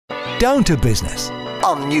Down to Business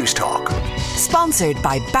on News Talk. Sponsored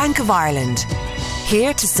by Bank of Ireland.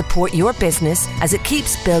 Here to support your business as it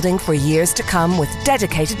keeps building for years to come with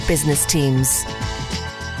dedicated business teams.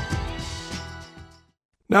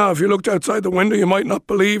 Now, if you looked outside the window, you might not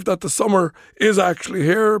believe that the summer is actually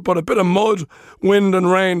here, but a bit of mud, wind and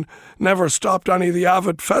rain never stopped any of the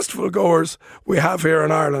avid festival goers we have here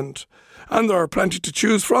in Ireland. And there are plenty to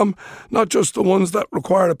choose from, not just the ones that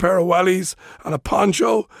require a pair of wellies and a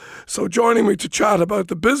poncho. So joining me to chat about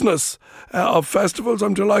the business of festivals,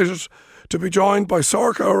 I'm delighted to be joined by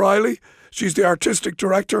Sorcha O'Reilly. She's the Artistic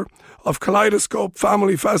Director of Kaleidoscope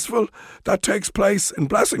Family Festival that takes place in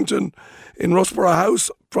Blessington in Russborough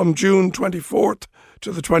House from June 24th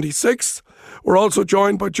to the 26th. We're also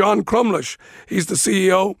joined by John Crumlish. He's the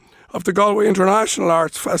CEO of the Galway International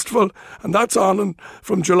Arts Festival, and that's on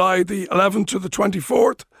from July the 11th to the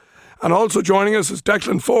 24th. And also joining us is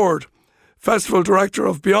Declan Ford, Festival Director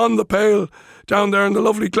of Beyond the Pale down there in the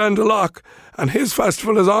lovely Glendalough, and his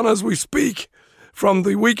festival is on as we speak from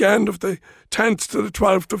the weekend of the 10th to the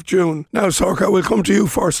 12th of June. Now, Sorcha, we'll come to you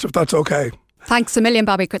first, if that's okay. Thanks a million,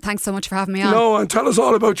 Bobby. Thanks so much for having me on. No, and tell us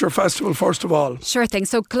all about your festival, first of all. Sure thing.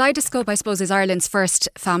 So Kaleidoscope, I suppose, is Ireland's first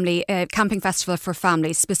family camping festival for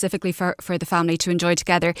families, specifically for the family to enjoy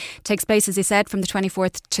together. It takes place, as you said, from the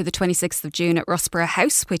 24th to the 26th of June at Russborough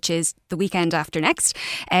House, which is the weekend after next.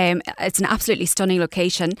 It's an absolutely stunning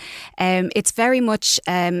location. It's very much,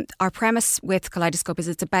 our premise with Kaleidoscope is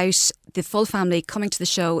it's about the full family coming to the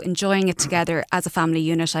show, enjoying it together as a family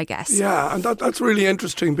unit, I guess. Yeah, and that's really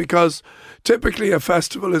interesting because typically a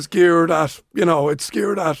festival is geared at, it's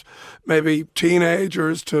geared at maybe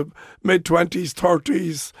teenagers to mid-20s,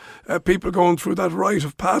 30s, people going through that rite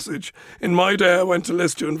of passage. In my day, I went to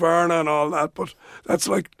Lisdoonvarna and all that, but that's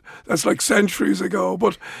like centuries ago.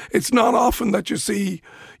 But it's not often that you see,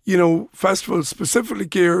 festivals specifically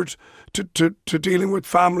geared to dealing with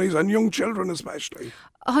families and young children especially.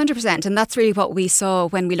 100%, and that's really what we saw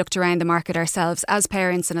when we looked around the market ourselves as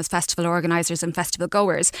parents and as festival organisers and festival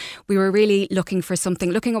goers. We were really looking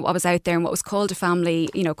at what was out there, and what was called a family,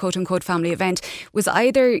 quote unquote family event was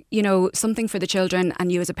either, something for the children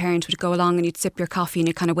and you as a parent would go along and you'd sip your coffee and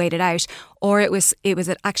you kind of wait it out, or it was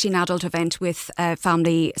actually an adult event with a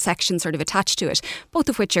family section sort of attached to it, both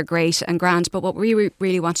of which are great and grand. But what we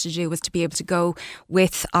really wanted to do was to be able to go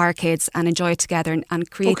with our kids and enjoy it together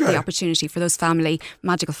and create the opportunity for those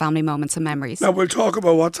magical family moments and memories. Now, we'll talk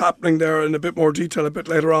about what's happening there in a bit more detail a bit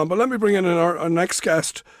later on, but let me bring in our next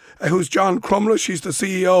guest, who's John Crumlish. He's the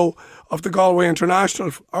CEO of the Galway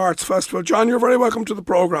International Arts Festival. John, you're very welcome to the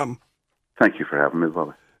programme. Thank you for having me,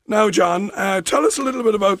 Bobby. Now, John, tell us a little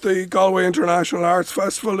bit about the Galway International Arts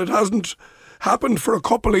Festival. It hasn't happened for a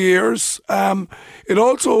couple of years. It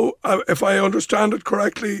also, if I understand it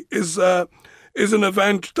correctly, is an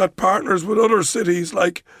event that partners with other cities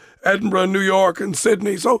like Edinburgh, New York and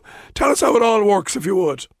Sydney. So tell us how it all works, if you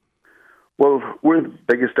would. Well, we're the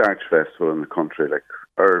biggest arts festival in the country. Like,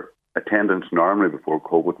 our attendance normally before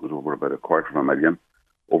COVID was over about 250,000.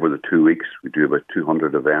 Over the 2 weeks, we do about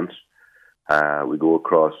 200 events. We go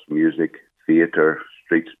across music, theatre,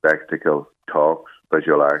 street spectacle, talks,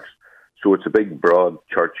 visual arts. So it's a big, broad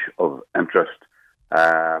church of interest.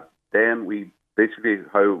 Then we basically,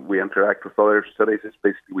 how we interact with other cities is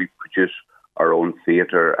basically we produce our own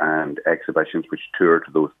theatre and exhibitions which tour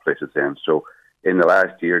to those places then. So in the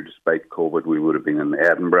last year, despite COVID, we would have been in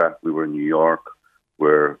Edinburgh, we were in New York,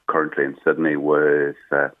 we're currently in Sydney with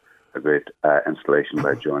a great installation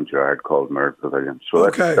by John Gerard called Mirror Pavilion. So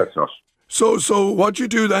that's us. So what you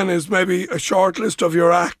do then is maybe a short list of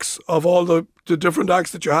your acts, of all the different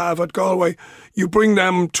acts that you have at Galway. You bring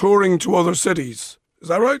them touring to other cities. Is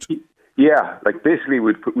that right? Yeah, like basically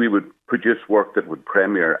we would produce work that would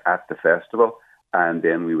premiere at the festival and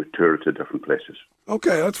then we would tour to different places.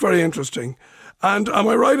 Okay, that's very interesting. And am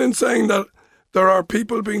I right in saying that there are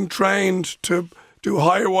people being trained to do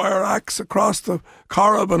high wire acts across the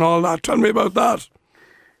Corrib and all that? Tell me about that.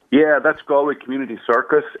 Yeah, that's Galway Community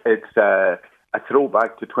Circus. It's a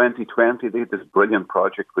throwback to 2020. They had this brilliant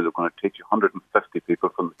project where they're going to teach 150 people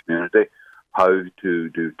from the community how to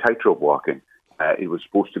do tightrope walking. It was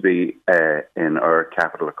supposed to be in our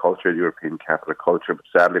capital of culture, European capital of culture, but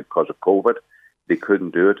sadly because of COVID, they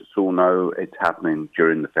couldn't do it. So now it's happening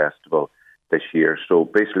during the festival this year. So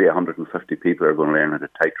basically 150 people are going to learn how to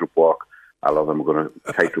tightrope walk. A lot of them are going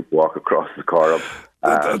to tightrope walk across the Corrib.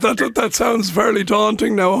 That sounds fairly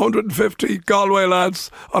daunting now, 150 Galway lads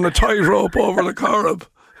on a tightrope over the Corrib.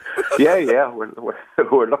 Yeah,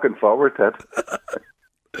 we're looking forward to it.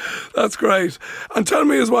 That's great. And tell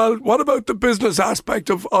me as well, what about the business aspect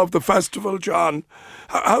of the festival, John?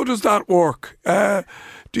 How does that work?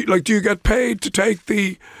 Do you get paid to take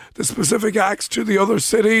the specific acts to the other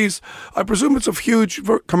cities? I presume it's of huge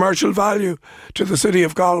commercial value to the city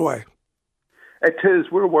of Galway. It is.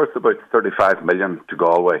 We're worth about 35 million to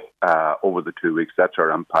Galway over the 2 weeks. That's our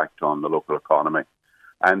impact on the local economy.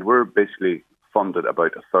 And we're basically funded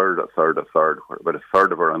about a third. About a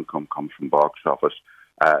third of our income comes from box office,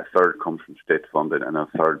 a third comes from state funding, and a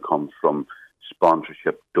third comes from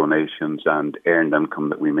sponsorship, donations, and earned income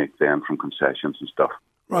that we make then from concessions and stuff.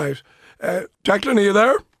 Right. Declan, are you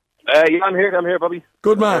there? Yeah, I'm here, Bobby.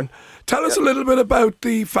 Good man. Tell us a little bit about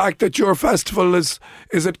the fact that your festival is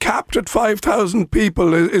it capped at 5,000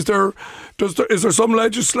 people? Is there some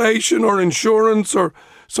legislation or insurance or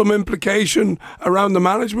some implication around the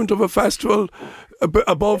management of a festival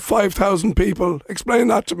above 5,000 people? Explain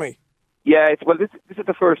that to me. Yeah, this is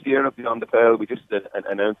the first year of Beyond the Pale. We just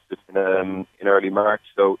announced it in early March,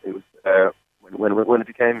 so it was when it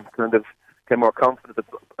became more confident that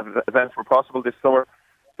events were possible this summer.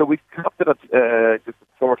 So we capped it at just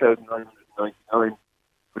 4,999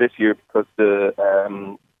 for this year because there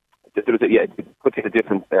was it puts in a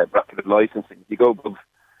different bracket of licensing. If you go above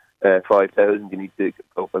 5,000, you need to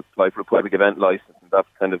go apply for a public event license, and that's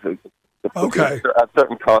kind of okay. At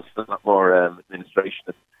certain costs, a lot more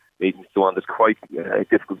administration meetings so on. That's quite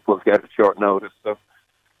difficult to pull together at short notice. So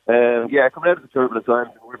coming out of the turbulent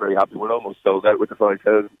times, we're very happy. We're almost sold out with the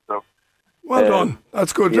 5,000. So. Well done.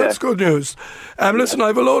 That's good. Yeah. That's good news. Listen, I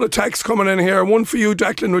have a load of texts coming in here. One for you,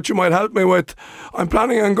 Declan, which you might help me with. I'm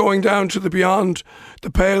planning on going down to the Beyond the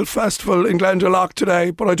Pale Festival in Glendalough today,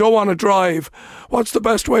 but I don't want to drive. What's the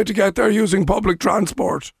best way to get there using public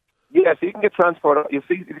transport? Yeah, so you can get transport. You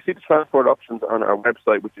see the transport options on our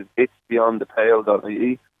website, which is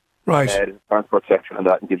itsbeyondthepale.ie. Right. There's a transport section on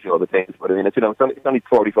that and gives you all the things. But I mean, it's only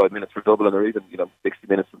 45 minutes for Dublin, or even 60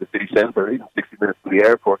 minutes from the city centre, or even 60 minutes from the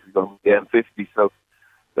airport if you go on the M50. So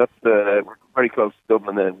that's we're very close to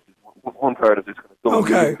Dublin. Then one part of this kind of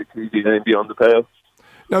Dublin, Beyond the Pale.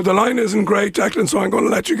 Now the line isn't great, Declan, so I'm going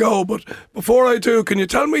to let you go. But before I do, can you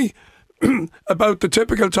tell me about the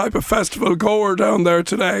typical type of festival goer down there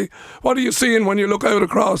today? What are you seeing when you look out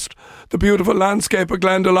across the beautiful landscape of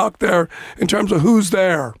Glendalough there in terms of who's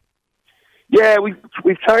there? Yeah, we've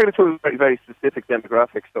targeted to a very, very specific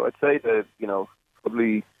demographic. So I'd say that,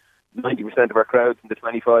 probably 90% of our crowd's in the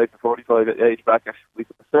 25 to 45 age bracket. We've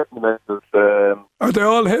a certain amount of... Are they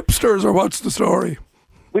all hipsters, or what's the story?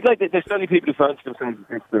 There's certainly people who fancy themselves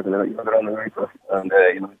as hipsters, and they're on the right foot. And,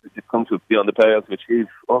 they've come to Beyond the Pale to achieve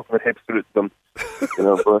ultimate hipsterism.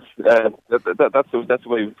 But that's the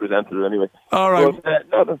way we presented it anyway. All right. But,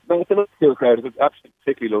 it's another cool crowd. It was absolutely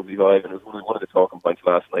particularly lovely vibe, and it was one of the talking points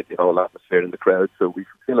last night, the whole atmosphere in the crowd. So we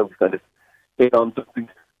feel like we've kind of hit on something,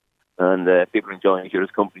 and people are enjoying each other's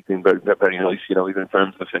company. It's been very, very nice, even in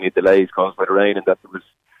terms of any delays caused by the rain, and that there was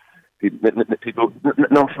people,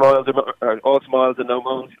 no smiles, or all smiles and no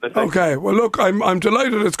moans. Okay, well look, I'm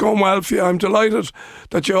delighted it's going well for you. I'm delighted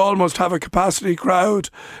that you almost have a capacity crowd,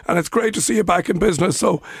 and it's great to see you back in business.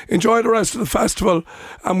 So enjoy the rest of the festival,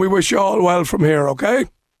 and we wish you all well from here, okay?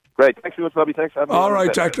 Great, thanks very much, Bobby. Thanks for having me. All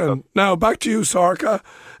right, Declan. Now back to you, Sorcha.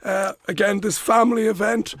 Again, this family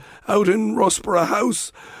event out in Russborough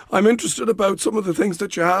House. I'm interested about some of the things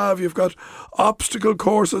that you have. You've got obstacle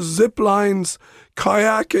courses, zip lines,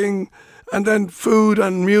 kayaking, and then food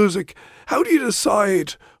and music. How do you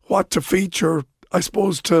decide what to feature, I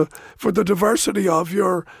suppose, for the diversity of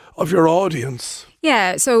your audience?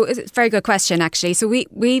 Yeah, so it's a very good question, actually. So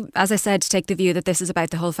we, as I said, take the view that this is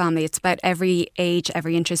about the whole family. It's about every age,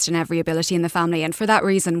 every interest and every ability in the family. And for that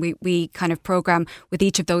reason, we kind of programme with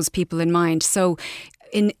each of those people in mind. So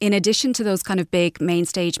in addition to those kind of big main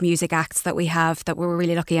stage music acts that we have, that we're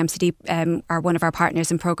really lucky MCD are one of our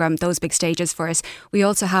partners in programme those big stages for us, we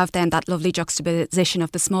also have then that lovely juxtaposition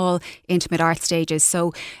of the small intimate art stages.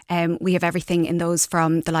 So we have everything in those,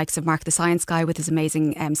 from the likes of Mark the Science Guy with his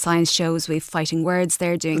amazing science shows. We've Fighting Words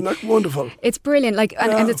there doing... Isn't that wonderful? It's brilliant,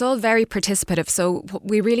 and it's all very participative. So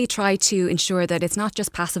we really try to ensure that it's not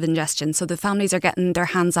just passive ingestion. So the families are getting their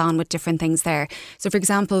hands on with different things there. So for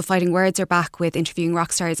example, Fighting Words are back with interviewing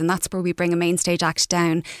rock stars, and that's where we bring a main stage act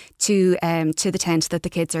down to the tent that the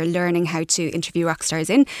kids are learning how to interview rock stars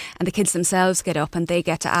in, and the kids themselves get up and they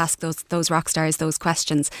get to ask those rock stars those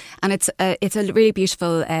questions, and it's a really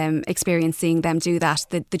beautiful experience seeing them do that.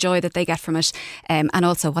 The joy that they get from it, and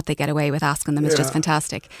also what they get away with asking them is just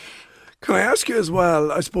fantastic. Can I ask you as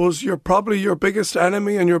well, I suppose your biggest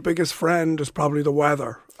enemy and your biggest friend is probably the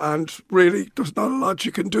weather. And really, there's not a lot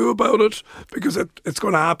you can do about it because it's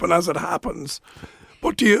going to happen as it happens.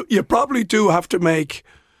 But you probably do have to make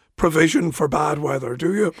provision for bad weather,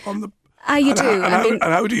 do you? You do. And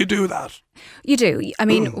how do you do that? You do. I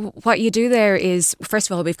mean, what you do there is, first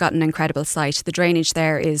of all, we've got an incredible site. The drainage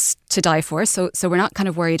there is to die for. So we're not kind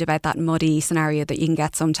of worried about that muddy scenario that you can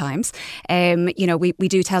get sometimes. We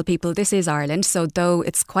do tell people this is Ireland. So though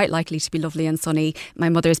it's quite likely to be lovely and sunny, my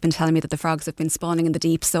mother's been telling me that the frogs have been spawning in the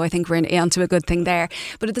deep. So I think we're onto a good thing there.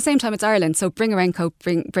 But at the same time, it's Ireland. So bring a raincoat,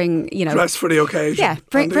 bring dress for the occasion. Yeah.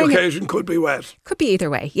 The occasion could be wet. Could be either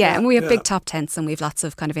way. Yeah. And we have big top tents and we have lots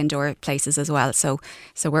of kind of indoor places as well. So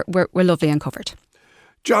we're lovely and covered.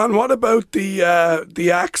 John, what about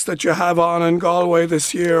the acts that you have on in Galway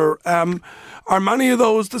this year? Are many of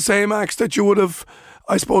those the same acts that you would have,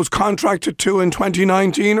 I suppose, contracted to in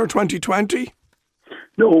 2019 or 2020?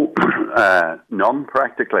 No, none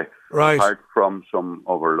practically. Right. Apart from some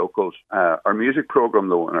of our locals. Our music programme,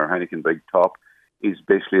 though, in our Heineken Big Top is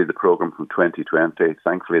basically the programme from 2020.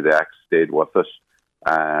 Thankfully, the acts stayed with us.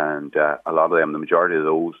 And a lot of them, the majority of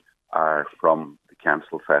those, are from the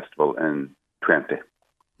cancelled festival in 20.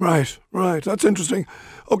 Right. That's interesting.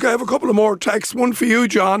 Okay, I have a couple of more texts. One for you,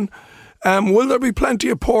 John. Will there be plenty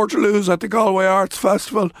of Portaloos at the Galway Arts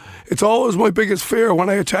Festival? It's always my biggest fear when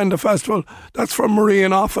I attend a festival. That's from Marie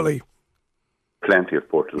in Offaly. Plenty of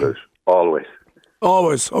Portaloos, always.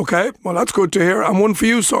 Always, okay. Well, that's good to hear. And one for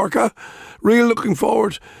you, Sorcha. Real looking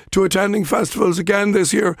forward to attending festivals again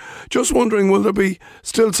this year. Just wondering, will there be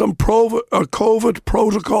still some COVID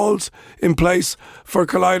protocols in place for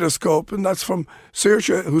Kaleidoscope? And that's from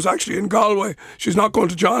Saoirse, who's actually in Galway. She's not going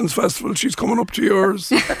to John's festival. She's coming up to yours.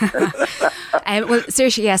 Well,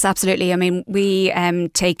 Saoirse, yes, absolutely. I mean, we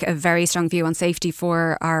take a very strong view on safety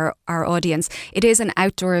for our audience. It is an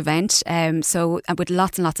outdoor event, so with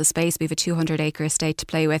lots and lots of space. We have a 200-acre estate to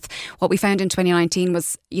play with. What we found in 2019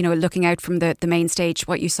 was, looking out from the main stage,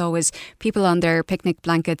 what you saw was people on their picnic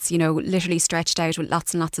blankets, literally stretched out with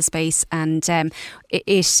lots and lots of space. And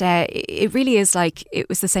it really is like, it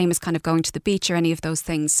was the same as kind of going to the beach or any of those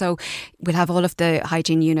things. So we'll have all of the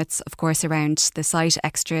hygiene units, of course, around the site,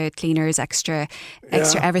 extra cleaners, extra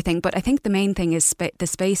everything. But I think the main thing is the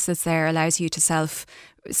space that's there allows you to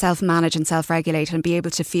self-manage and self-regulate and be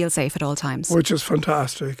able to feel safe at all times. Which is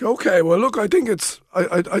fantastic. Okay, well, look, I think it's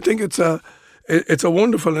a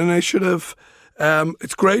wonderful initiative.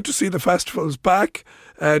 It's great to see the festivals back.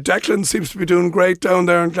 Declan seems to be doing great down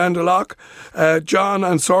there in Glendalough. John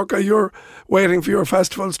and Sorcha, you're waiting for your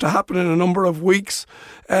festivals to happen in a number of weeks.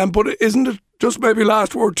 But isn't it, just maybe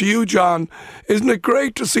last word to you, John, isn't it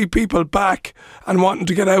great to see people back and wanting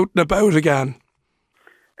to get out and about again?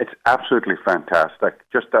 It's absolutely fantastic.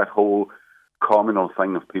 Just that whole communal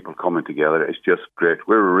thing of people coming together is just great.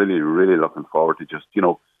 We're really, really looking forward to just,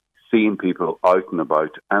 seeing people out and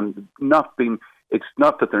about and it's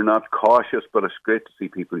not that they're not cautious, but it's great to see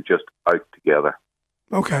people just out together.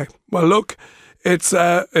 Okay. Well, look, it's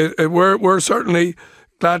we're certainly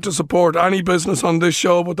glad to support any business on this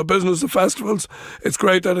show, but the business of festivals, it's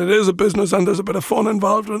great that it is a business and there's a bit of fun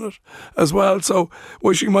involved in it as well. So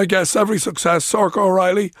wishing my guests every success. Sorcha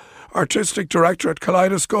O'Reilly, Artistic Director at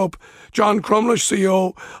Kaleidoscope, John Crumlish,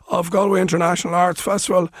 CEO of Galway International Arts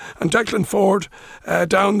Festival, and Declan Ford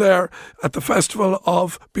down there at the Festival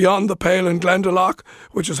of Beyond the Pale in Glendalough,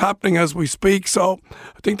 which is happening as we speak. So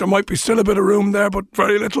I think there might be still a bit of room there, but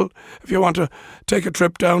very little if you want to take a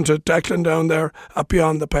trip down to Declan down there at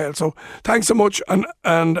Beyond the Pale. So thanks so much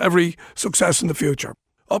and every success in the future.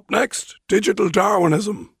 Up next, Digital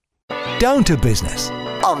Darwinism. Down to Business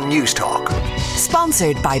on News Talk.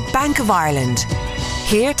 Sponsored by Bank of Ireland.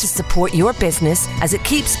 Here to support your business as it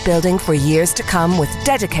keeps building for years to come with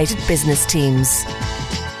dedicated business teams.